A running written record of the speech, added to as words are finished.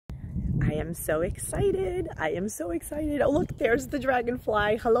I am so excited. I am so excited. Oh, look, there's the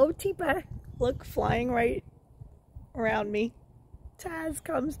dragonfly. Hello, Tipa. Look, flying right around me. Taz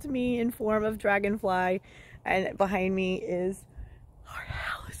comes to me in form of dragonfly, and behind me is our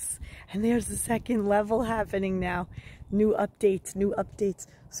house. And there's the second level happening now. New updates, new updates.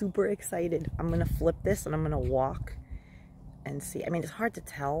 Super excited. I'm gonna flip this and I'm gonna walk and see. I mean, it's hard to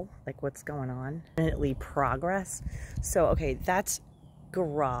tell like what's going on. Definitely progress. So, okay, that's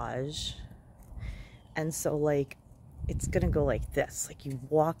garage. And so like, it's gonna go like this. Like you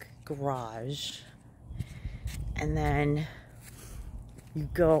walk garage and then you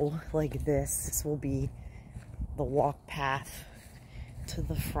go like this. This will be the walk path to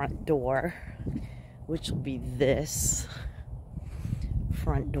the front door, which will be this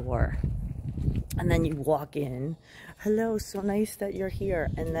front door. And then you walk in. Hello, so nice that you're here.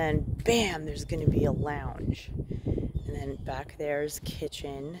 And then bam, there's gonna be a lounge. And then back there's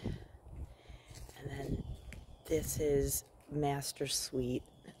kitchen. And then this is master suite.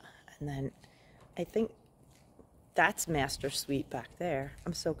 And then I think that's master suite back there.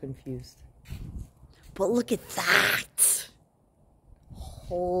 I'm so confused. But look at that.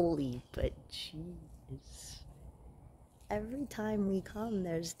 Holy but jeez. Every time we come,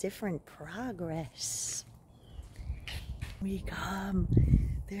 there's different progress. We come,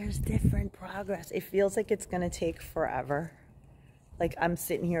 there's different progress. It feels like it's gonna take forever. Like I'm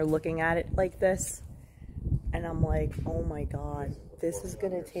sitting here looking at it like this, and I'm like, oh my God, this is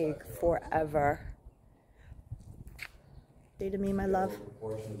gonna take forever. Say to me, my love.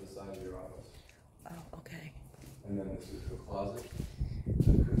 Proportion of the size of your office. Oh, okay. And then this is the closet,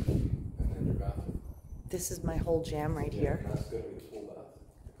 and then your bathroom. This is my whole jam right here. And that's going to be the full bath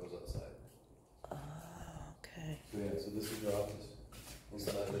that goes outside. Oh, okay. So yeah, so this is your office.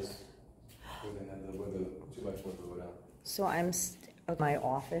 Inside this, we're going to have the window, too much window go down. So I'm at my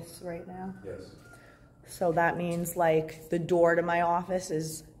office right now? Yes. So that means like the door to my office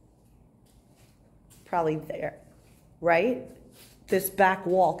is probably there, right? This back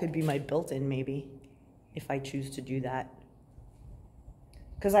wall could be my built-in maybe, if I choose to do that.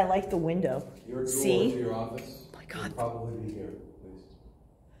 Because I like the window. Your door See? to your office Oh my God. will probably be here, please.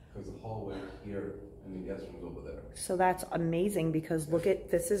 Because the hallway here and the guest room's over there. So that's amazing because look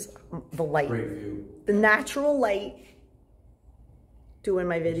at, this is the light. Great view. The natural light. Doing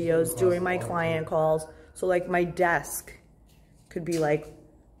my videos, doing my client calls. So like my desk could be like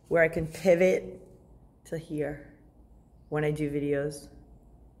where I can pivot to here when I do videos.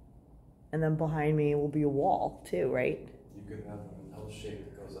 And then behind me will be a wall too, right? You could have an L shape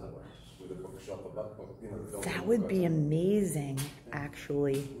that goes that way with a bookshelf above, you know. That would be amazing,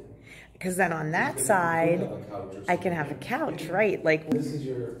 actually. Because then on that side, I can have a couch, right? Like this is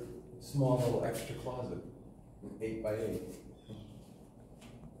your small little extra closet, 8 by 8.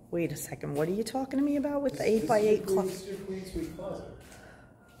 Wait a second, what are you talking to me about with the 8 by 8 closet? This is your queen suite closet.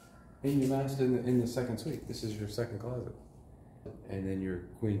 In your master, in the second suite, this is your second closet. And then your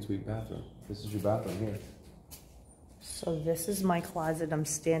queen suite bathroom. This is your bathroom here. So this is my closet. I'm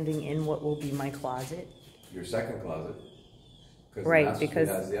standing in what will be my closet. Your second closet. Right, the master because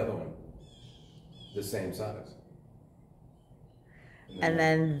suite has the other one. The same size. And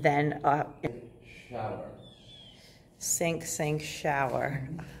then shower. Sink, shower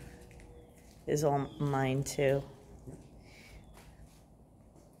is all mine too.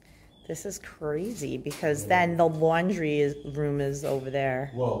 This is crazy because then the laundry room is over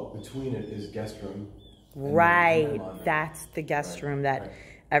there. Well, between it is guest room. Right, that's the guest room that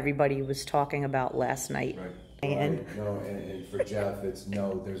everybody was talking about last night. Right. And for Jeff, it's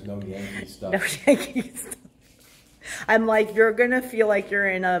there's no Yankee stuff. No Yankee stuff. I'm like, you're gonna feel like you're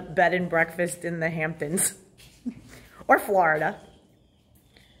in a bed and breakfast in the Hamptons or Florida.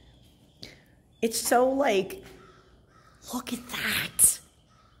 It's so like, look at that.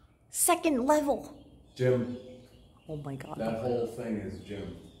 Second level. Jim. Oh my God. That whole thing is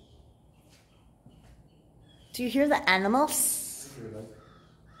Jim. Do you hear the animals?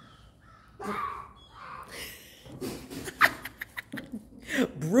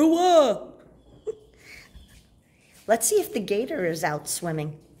 Brewer! Let's see if the gator is out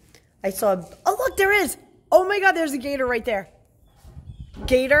swimming. I saw, oh look, there is. Oh my God, there's a gator right there.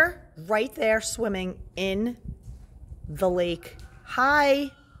 Gator right there swimming in the lake.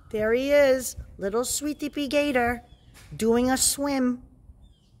 Hi, there he is. Little sweetie pea gator doing a swim.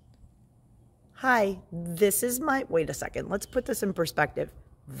 Hi, this is my, wait a second, let's put this in perspective.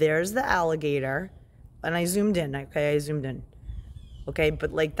 There's the alligator, and I zoomed in, okay, I zoomed in. Okay,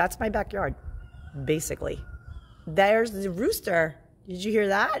 but like, that's my backyard, basically. There's the rooster. Did you hear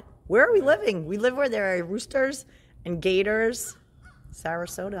that? Where are we living? We live where there are roosters and gators.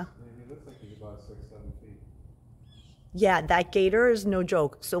 Sarasota. 6, 7 feet. Yeah, that gator is no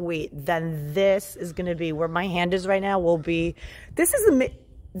joke. So wait, then this is going to be where my hand is right now will be. This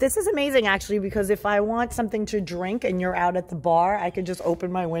is amazing actually, because if I want something to drink and you're out at the bar, I could just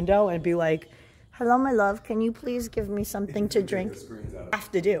open my window and be like, hello, my love, can you please give me something to drink?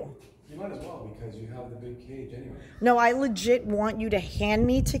 Have to do. You might as well, because you have the big cage anyway. No, I legit want you to hand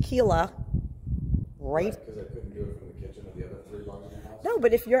me tequila. Right? Because I couldn't do it from the kitchen of the other 3 bars in the house. No,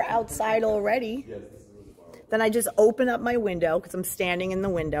 but if you're outside already, Yes, this is the bar. then I just open up my window, because I'm standing in the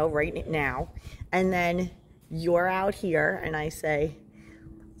window right now, and then you're out here, and I say,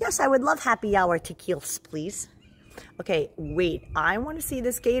 yes, I would love happy hour tequilas, please. Okay, wait, I want to see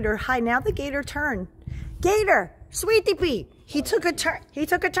this gator. Hi, now the gator turned. Gator, sweetie pea. He took a turn. He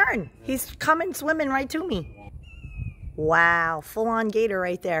took a turn. He's coming swimming right to me. Wow, full-on gator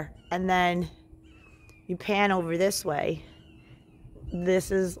right there. And then you pan over this way.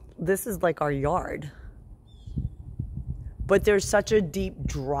 This is like our yard. But there's such a deep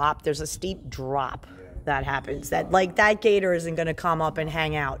drop. There's a steep drop that happens. That like that gator isn't going to come up and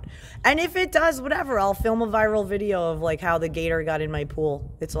hang out. And if it does, whatever, I'll film a viral video of like how the gator got in my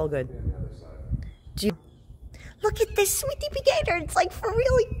pool. It's all good. Do you look at this sweetie pea gator? It's like for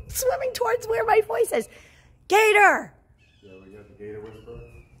really swimming towards where my voice is. Gator. Yeah, we got the gator whisperer.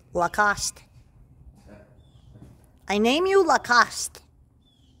 Lacoste. I name you Lacoste.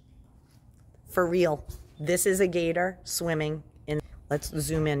 For real. This is a gator swimming in. Let's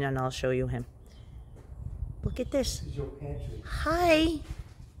zoom in and I'll show you him. Look at this. This is your pantry. Hi.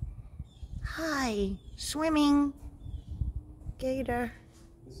 Hi. Swimming. Gator.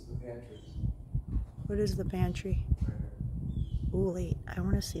 This is the pantry. What is the pantry? Ooh, wait. I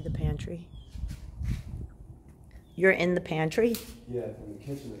want to see the pantry. You're in the pantry? Yeah, from the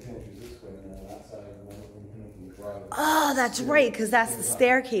kitchen, the pantry's this way, and then outside, and then from the garage. Oh, that's right, because that's the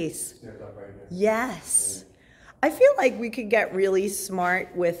staircase. Stairs up right here. Yes. I feel like we could get really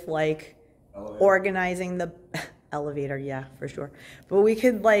smart with like organizing the elevator, yeah, for sure. But we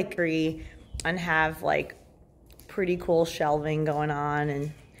could like and have like pretty cool shelving going on,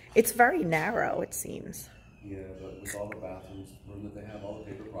 and it's very narrow, it seems. Yeah, but with all the bathrooms, room that they have, all the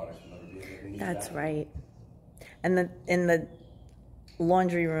paper products will never be able to use That's that. right. And in the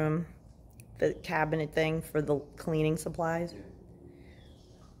laundry room, the cabinet thing for the cleaning supplies. Yeah.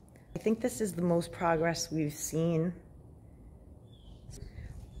 I think this is the most progress we've seen.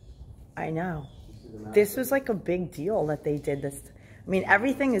 I know. This was like a big deal that they did this. I mean,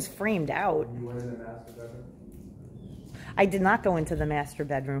 everything is framed out. You went in the master bedroom? I did not go into the master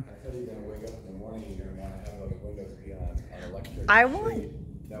bedroom. I said you're going to wake up in the morning and you're going to want to have those windows be on electric. I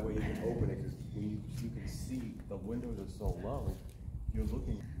want. That way you can open it, because when you can see the windows are so low, you're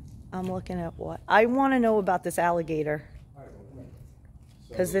looking. I'm looking at what? I want to know about this alligator. All right, well, come here.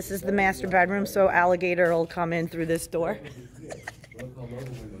 Because this is the master bedroom, so alligator will come in through this door. Yeah, look how low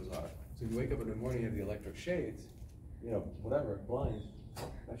the windows are. So you wake up in the morning, you have the electric shades, you know, whatever, blinds.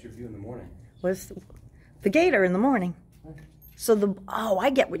 That's your view in the morning. What's the gator in the morning? So oh, I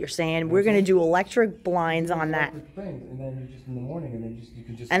get what you're saying. We're going to do electric blinds on that. And then you just in the morning, and then you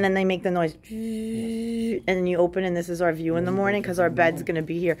can just. And then they make the noise. And then you open, and this is our view in the morning because our bed's going to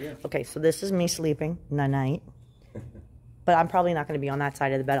be here. Okay, so this is me sleeping night. But I'm probably not going to be on that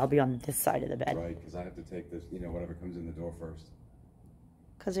side of the bed. I'll be on this side of the bed. Right, because I have to take this, you know, whatever comes in the door first.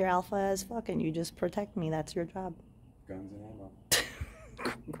 Because you're alpha as fuck, and you just protect me. That's your job. Guns and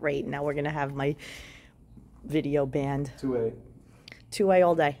ammo. Great. Now we're going to have my video banned. 2A. 2A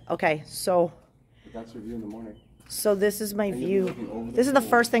all day. Okay, so. But that's your view in the morning. So this is my view. This is the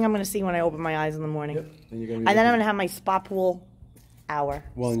first thing I'm going to see when I open my eyes in the morning. Yep. And then I'm going to have my spa pool hour.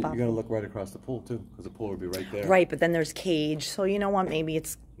 Well, you're going to look right across the pool, too, because the pool will be right there. Right, but then there's cage. So you know what? Maybe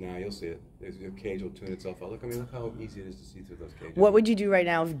it's... Nah, you'll see it. Your cage will tune itself out. Look, I mean, look how easy it is to see through those cages. What would you do right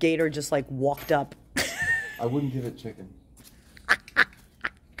now if Gator just, like, walked up? I wouldn't give it chicken.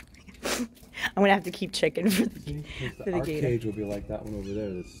 I'm going to have to keep chicken for the Our Gator. cage will be like that one over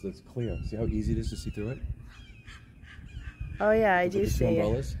there that's clear. See how easy it is to see through it? Oh, yeah, I Look do at the see it.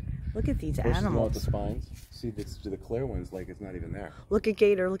 umbrellas. Look at these Versus animals. the spines. See the clear ones, like it's not even there. Look at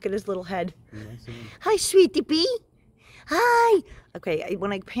Gator. Look at his little head. Nice. Hi, sweetie pea. Hi. Okay,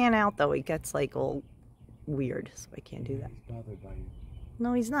 when I pan out, though, it gets, like, all weird, so I can't do that. He's bothered by you.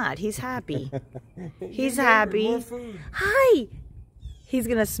 No, he's not. He's happy. He's happy. Hi. He's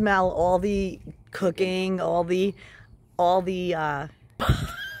going to smell all the cooking, all the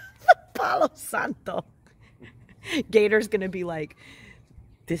Palo Santo. Gator's going to be like,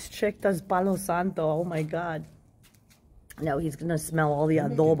 this chick does Palo Santo. Oh, my God. No, he's going to smell all the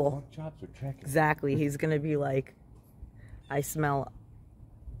adobo. Exactly. He's going to be like, I smell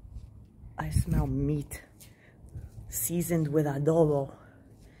smell meat seasoned with adobo.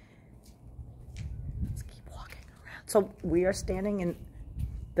 Let's keep walking around. So we are standing in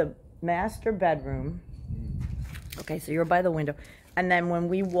the master bedroom. Okay, so you're by the window. And then when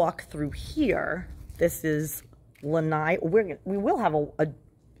we walk through here, this is lanai. We will have a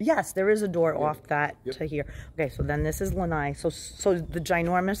yes, there is a door off that to here. Okay, so then this is lanai. So the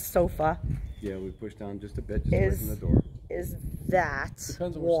ginormous sofa. Yeah, we push down just a bit, just away from the door. Is that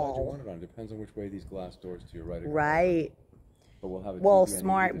depends on wall. which side you want it on. Depends on which way these glass doors to your right. Right. But we'll have a well, TV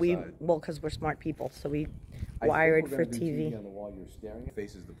smart. on either side. Well, because we're smart people, so we wired for TV. TV on the wall you're staring at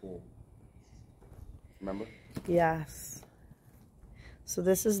faces the pool. Remember? Yes. So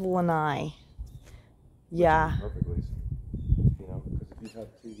this is lanai. Yeah. Perfectly. You know, because if you have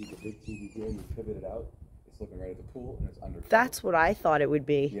TV, the big TV here, and you pivot it out, it's looking right at the pool, and it's under. That's what I thought it would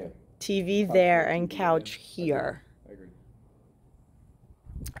be. Yeah. TV there and couch here. I agree.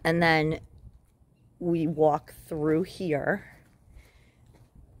 And then we walk through here.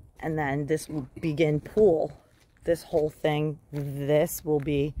 And then this will begin pool. This whole thing, this will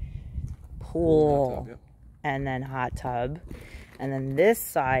be pool. Hot tub, yep. And then hot tub. And then this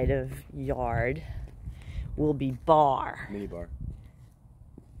side of yard will be bar. Mini bar.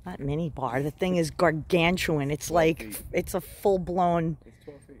 Not mini bar. The thing is gargantuan. It's like, it's a full-blown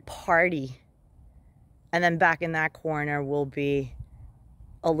party. And then back in that corner will be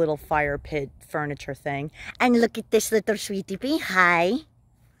a little fire pit furniture thing. And look at this little sweetie pea. Hi.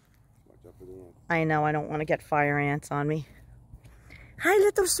 I know, I don't want to get fire ants on me. Hi,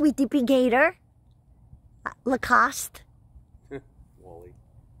 little sweetie pea gator. Lacoste. Wally.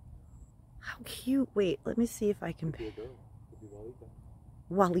 How cute. Wait, let me see if I can...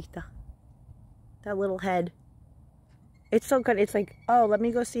 Walita. That little head. It's so good. It's like, oh, let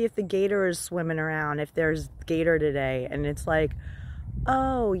me go see if the gator is swimming around, if there's gator today. And it's like,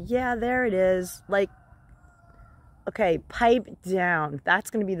 oh, yeah, there it is. Like, okay, pipe down. That's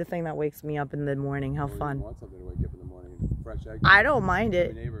going to be the thing that wakes me up in the morning. How fun. You want something to wake you up in the morning. Fresh eggs. I don't mind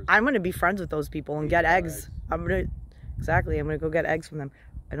it. I'm going to be friends with those people and get eggs. I'm going to go get eggs from them.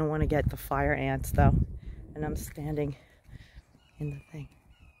 I don't want to get the fire ants, though. And I'm standing in the thing.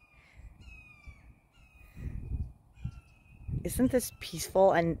 Isn't this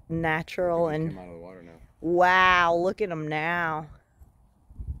peaceful and natural? And came out of the water now. Wow, look at them now.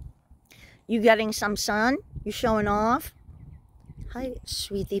 You getting some sun? You showing off? Hi,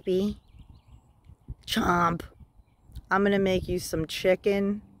 sweetie pea. Chomp. I'm gonna make you some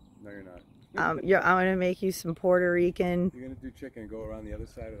chicken. No, you're not. I'm gonna make you some Puerto Rican. You're gonna do chicken, go around the other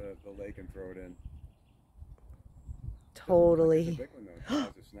side of the lake and throw it in. Totally. It's a big one, though. It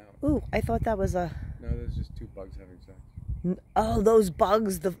has a snout. Ooh, I thought that was a... No, there's just two bugs having sex. Oh, those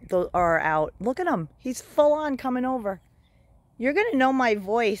bugs are out. Look at him. He's full on coming over. You're going to know my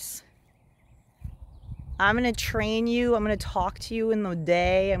voice. I'm going to train you. I'm going to talk to you in the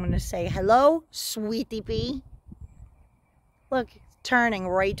day. I'm going to say, hello, sweetie pea. Look, he's turning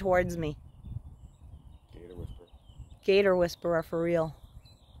right towards me. Gator whisperer. Gator whisperer for real.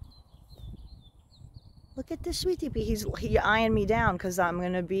 Look at this sweetie pea. He's eyeing me down because I'm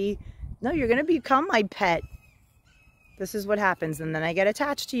going to be... No, you're going to become my pet. This is what happens. And then I get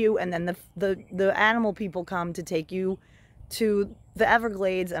attached to you, and then the animal people come to take you to the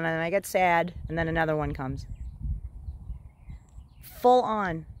Everglades, and then I get sad, and then another one comes. Full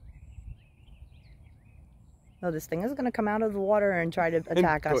on. No, this thing is going to come out of the water and try to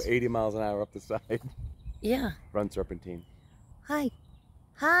attack us. Go 80 miles an hour up the side. Yeah. Run serpentine. Hi.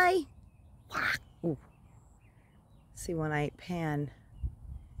 Hi. Ooh. See, when I pan,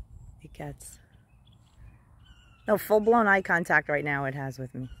 it gets... No, full-blown eye contact right now it has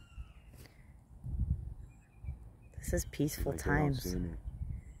with me. This is peaceful times.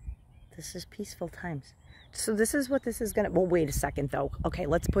 This is peaceful times. So this is what this is gonna... Well, wait a second, though. Okay,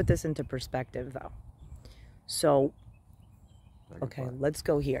 let's put this into perspective, though. So, okay, let's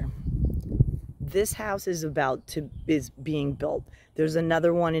go here. This house is being built. There's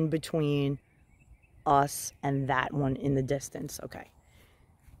another one in between us and that one in the distance. Okay.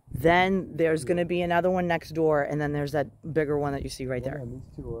 Then there's going to be another one next door, and then there's that bigger one that you see right there. Yeah,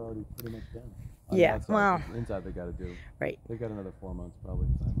 these two are already pretty much done. Yeah, well, inside they got to do. Right. They got another 4 months, probably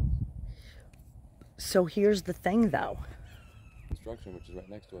 5 months. So here's the thing, though. Construction, which is right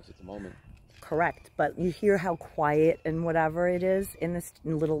next to us at the moment. Correct, but you hear how quiet and whatever it is in this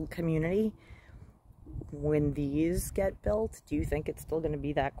little community. When these get built, do you think it's still going to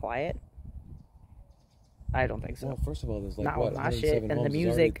be that quiet? I don't think so. Well, first of all, there's like not what, my shit and the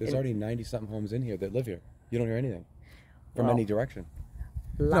music. There's already 90-something homes in here that live here. You don't hear anything from any direction.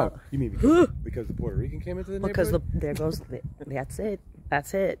 No, you mean because the Puerto Rican came into the neighborhood? Because there goes, that's it.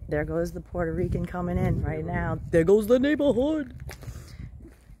 That's it. There goes the Puerto Rican coming in right now. There goes the neighborhood.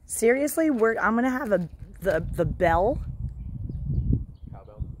 Seriously, I'm gonna have the bell.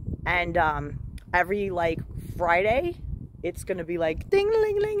 Cowbell. And every like Friday, it's gonna be like ding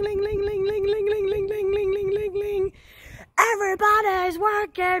ling ling ling ling ling ling ling ling ling ling ling ling ling ling. Everybody's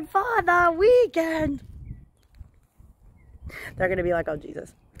working for the weekend. They're gonna be like, oh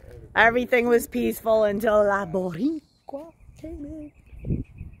Jesus. Everything was peaceful until La Boricua came in.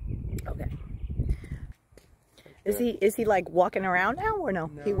 Okay. Is he like walking around now or no?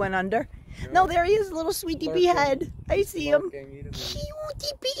 He went under? No, there he is, little sweetie pea head. I see him.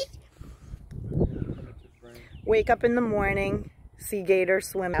 Cutie pea. Wake up in the morning, see gator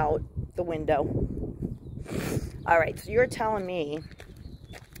swim out the window. All right, so you're telling me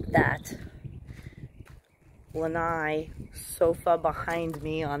that lanai, sofa behind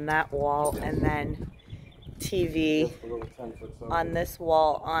me on that wall, and then TV on this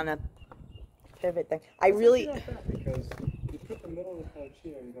wall on a pivot thing. I really... Because you put the middle of the couch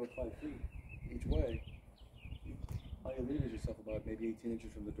here and you go 5 feet each way. All you leave is yourself about maybe 18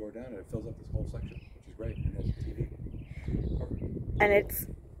 inches from the door down, and it fills up this whole section, which is great. And there's TV. Perfect. And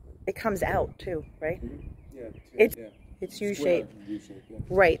it comes out too, right? Mm-hmm. Yeah. It's U-shaped. Yeah.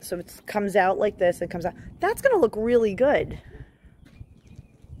 Right, so it comes out like this, it comes out. That's gonna look really good.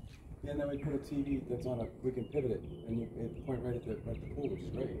 Yeah, and then we put a TV that's on we can pivot it, and it point right at the pool, which is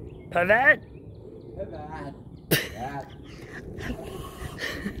great. Pivot!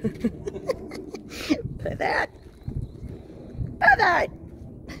 Pivot! Pivot!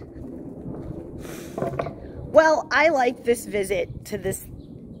 Well, I like this visit to this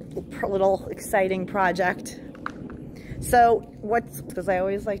little exciting project. So because I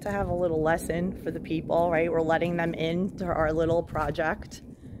always like to have a little lesson for the people, right? We're letting them into our little project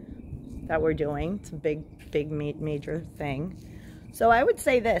that we're doing. It's a big major thing. So I would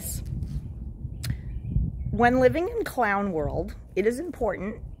say this: when living in clown world, it is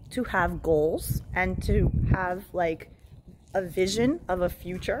important to have goals and to have like a vision of a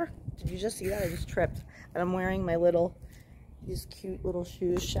future. Did you just see that? I just tripped. And I'm wearing my these cute little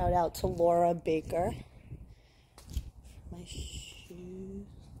shoes. Shout out to Laura Baker. My shoes.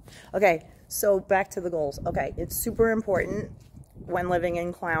 Okay, so back to the goals. Okay, it's super important when living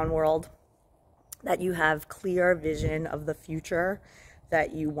in clown world that you have clear vision of the future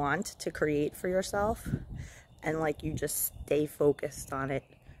that you want to create for yourself, and like you just stay focused on it.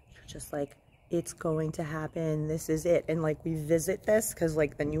 You're just like, it's going to happen, this is it. And like we visit this because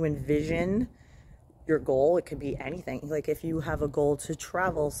like then you envision your goal. It could be anything. Like if you have a goal to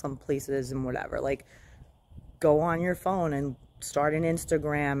travel some places and whatever, like go on your phone and start an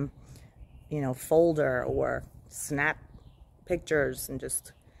Instagram, folder, or snap pictures and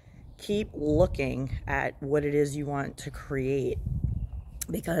just keep looking at what it is you want to create.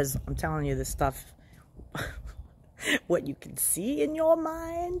 Because I'm telling you, this stuff, what you can see in your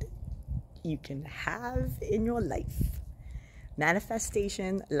mind, you can have in your life.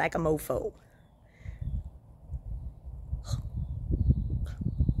 Manifestation like a mofo.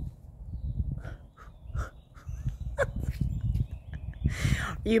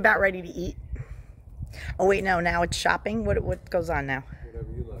 Are you about ready to eat? Oh wait, no, now it's shopping. What goes on now?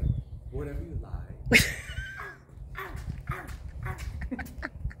 Whatever you like. Whatever you like.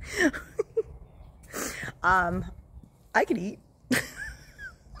 I could eat.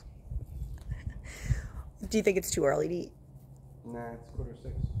 Do you think it's too early to eat? Nah, it's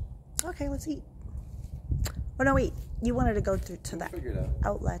 5:45. Okay, let's eat. Oh no, wait. You wanted to go through to the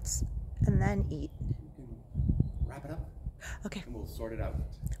outlets and then eat. You can wrap it up. Okay. And we'll sort it out.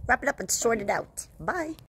 Wrap it up and sort it out. Bye.